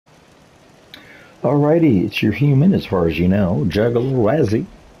Alrighty, it's your human, as far as you know, Juggalo Razzie,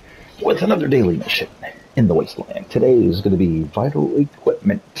 with another daily mission in the Wasteland. Today is going to be vital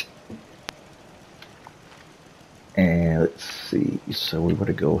equipment. And let's see, so we want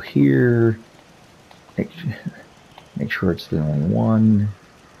to go here, make sure it's the only one,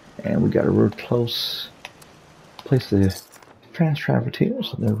 and we got a real close place the fast travel to,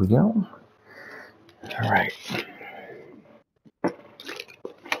 so there we go. Alright.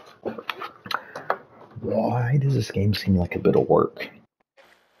 Why does this game seem like a bit of work?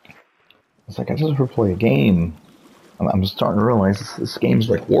 It's like I just want to play a game. I'm starting to realize this game's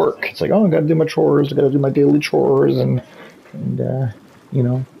like work. It's like, oh, I gotta do my chores, I gotta do my daily chores, and you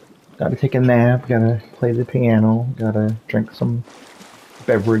know, gotta take a nap, gotta play the piano, gotta drink some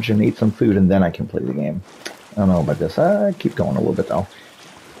beverage and eat some food, and then I can play the game. I don't know about this. I keep going a little bit though.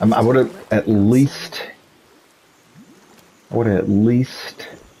 I would have at least,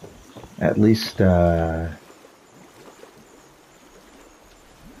 I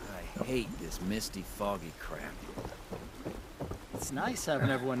hate this misty, foggy crap. It's nice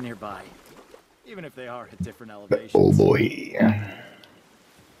having everyone nearby, even if they are at different elevations. Oh boy.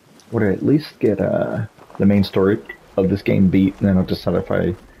 Would I at least get the main story of this game beat, and then I'll decide if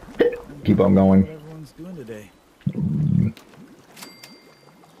I keep on going. What everyone's doing today.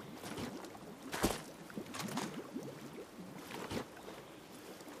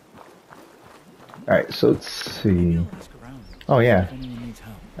 Alright, so let's see. Oh yeah,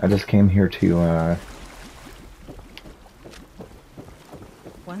 I just came here to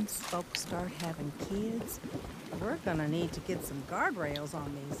Once folks start having kids, we're gonna need to get some guardrails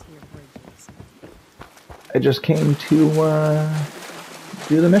on these here bridges. I just came to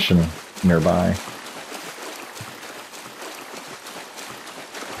do the mission nearby.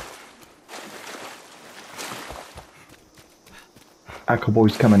 Aqua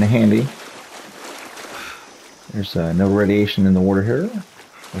Boys come in handy. There's no radiation in the water here,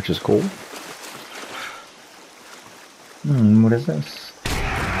 which is cool. What is this?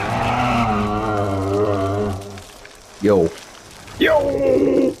 Yo.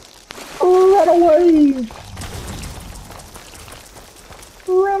 Yo! Run away!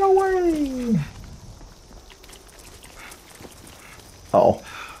 Run away! Oh.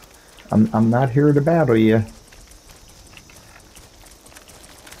 I'm not here to battle you.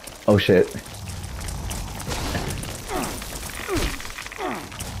 Oh shit.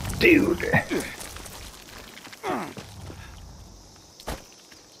 Dude.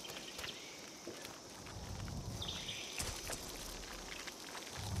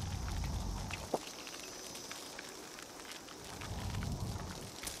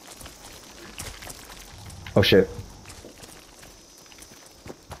 Oh shit.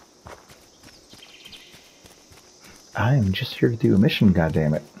 I am just here to do a mission,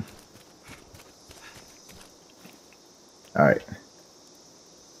 goddammit. Alright.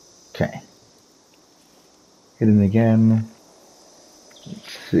 Okay. Hit it again.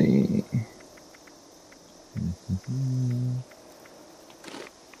 Let's see.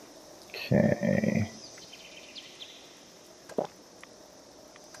 Okay.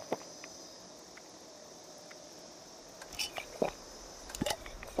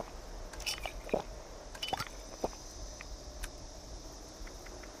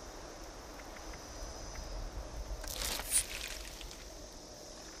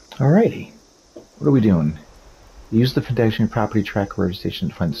 Alrighty. What are we doing? Use the foundation property tracker registration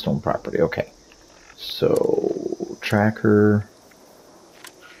to find stolen property. Okay. So, tracker.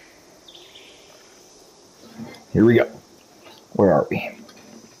 Here we go. Where are we?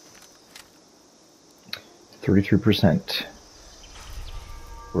 33%.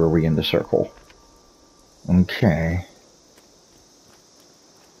 Where are we in the circle? Okay.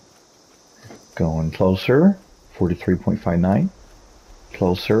 Going closer. 43.59.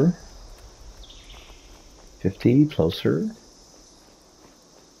 Closer. 50, closer.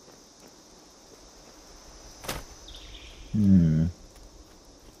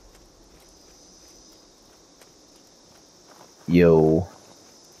 Yo.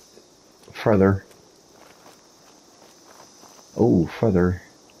 Further. Oh, further.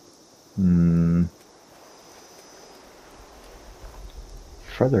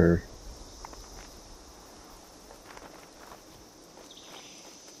 Further.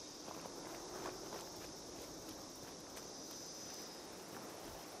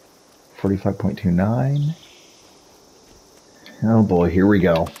 $45.29. Oh boy, here we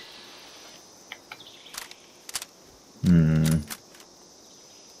go.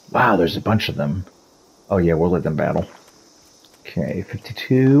 Wow, there's a bunch of them. Oh yeah, we'll let them battle. Okay,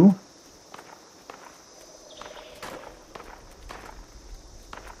 52.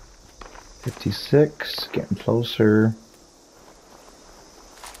 56, getting closer.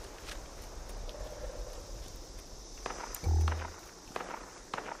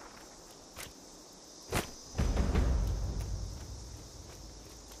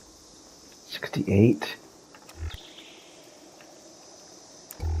 $68.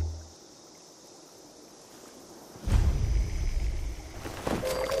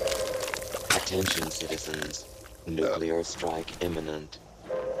 Attention citizens. Nuclear strike imminent.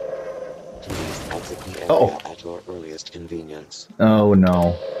 Please exit the area at your earliest convenience. Oh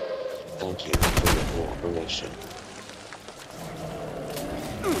no. Thank you for your cooperation.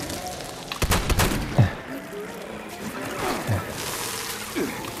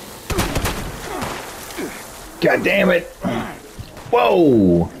 God damn it!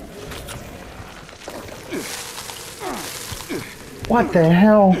 Whoa! What the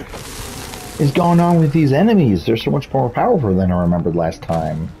hell is going on with these enemies? They're so much more powerful than I remembered last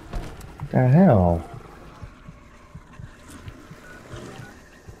time. What the hell?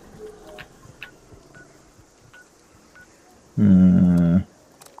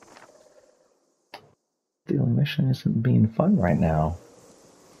 The mission isn't being fun right now.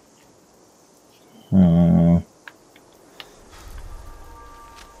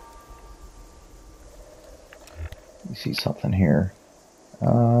 You see something here.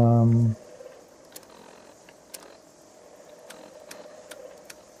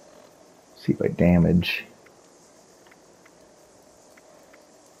 See by damage.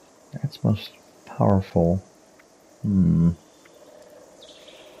 That's most powerful.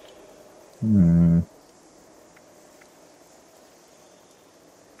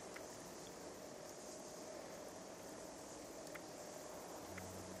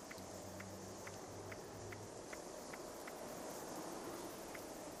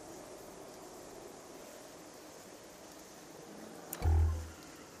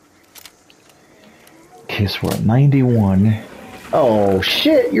 Okay, so we're at 91. Oh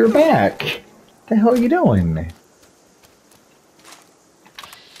shit, you're back! What the hell are you doing?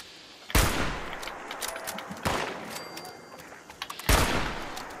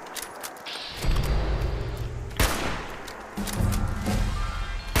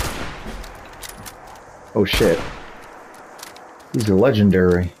 Oh shit. These are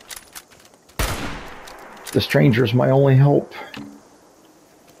legendary. The stranger's my only hope.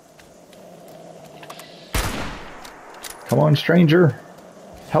 Come on, stranger.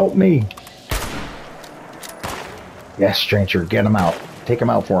 Help me. Yes, stranger, get him out. Take him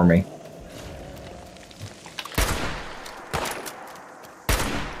out for me.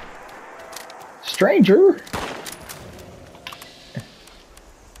 Stranger?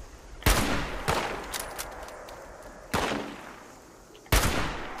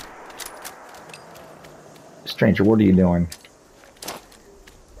 Stranger, what are you doing?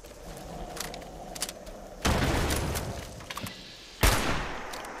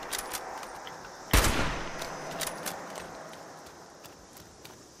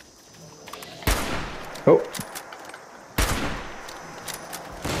 Oh.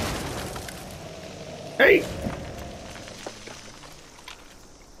 Hey!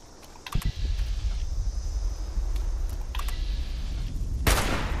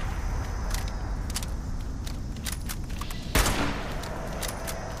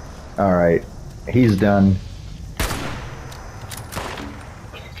 Alright. He's done.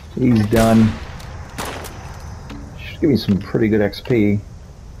 He's done. Should give me some pretty good XP.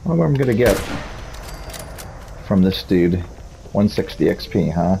 I wonder what I'm gonna get from this dude. 160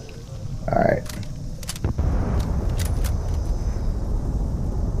 XP, huh? Alright.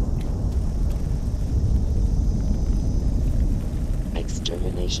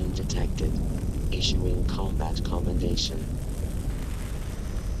 Extermination detected. Issuing combat commendation.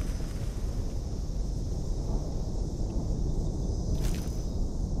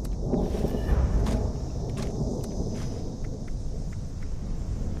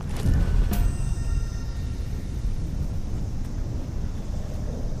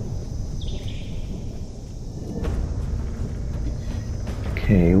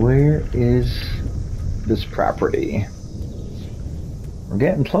 Okay, where is this property? We're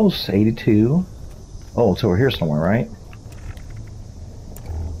getting close, 82. Oh, it's over here somewhere, right?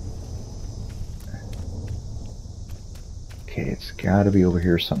 Okay, it's gotta be over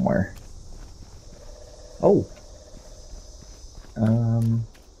here somewhere. Oh!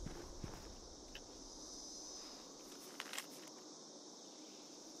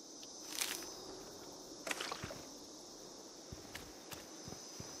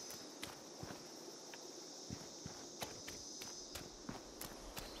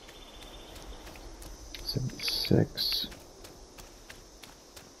 Six.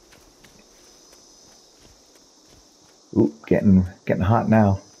 Ooh, getting hot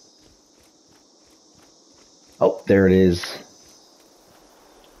now. Oh, there it is.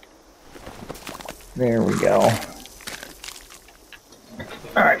 There we go.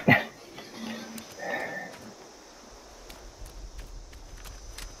 All right.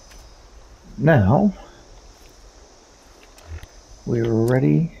 Now we're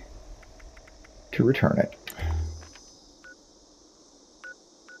ready to return it.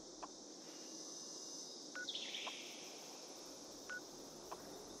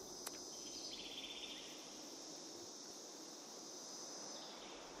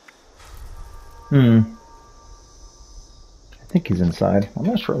 I think he's inside. I'm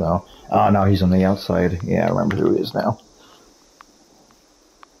not sure though. Oh no, he's on the outside. Yeah, I remember who he is now.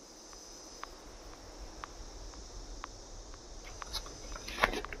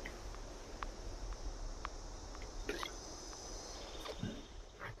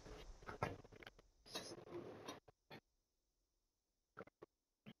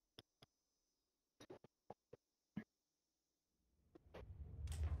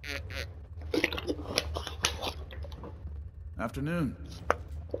 Afternoon.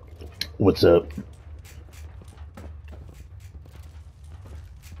 What's up?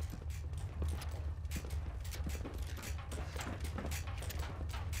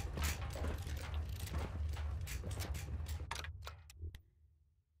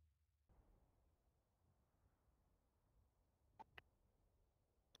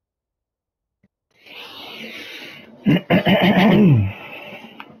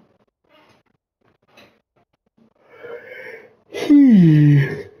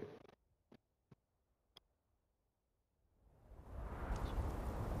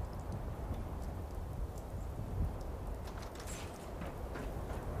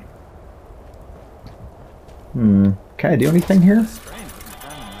 Can I do anything here?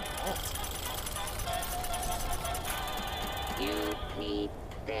 You need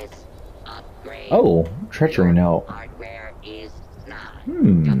this upgrade. Oh, treachery note. Hardware is not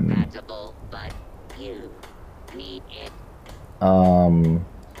Hmm. compatible, but you need it.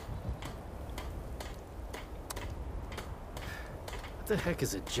 What the heck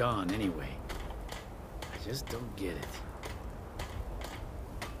is a John anyway? I just don't get it.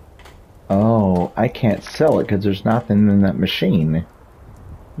 Oh, I can't sell it because there's nothing in that machine.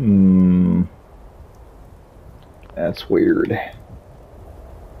 That's weird.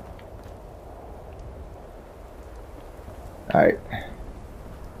 Alright.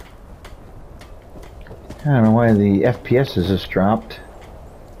 I don't know why the FPS has just dropped.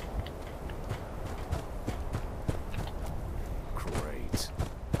 Great.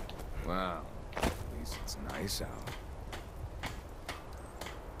 Wow. At least it's nice out.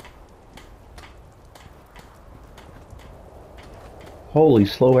 Holy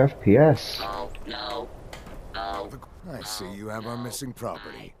slow FPS. Oh, no. Oh, I see you have our missing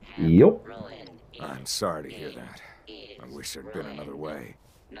property. Yup. ruined. I'm sorry to hear that. I wish there'd been another way.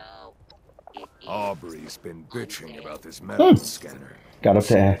 No. Aubrey's been bitching about this medical scanner. Got up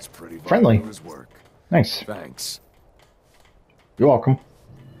to It's pretty vital friendly. to his work. Nice. Thanks. You're welcome.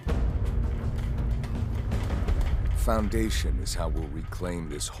 Foundation is how we'll reclaim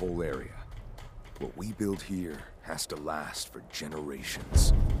this whole area. What we build here has to last for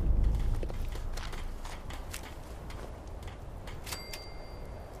generations.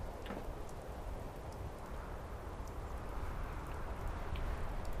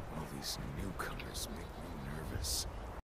 All these newcomers make me nervous.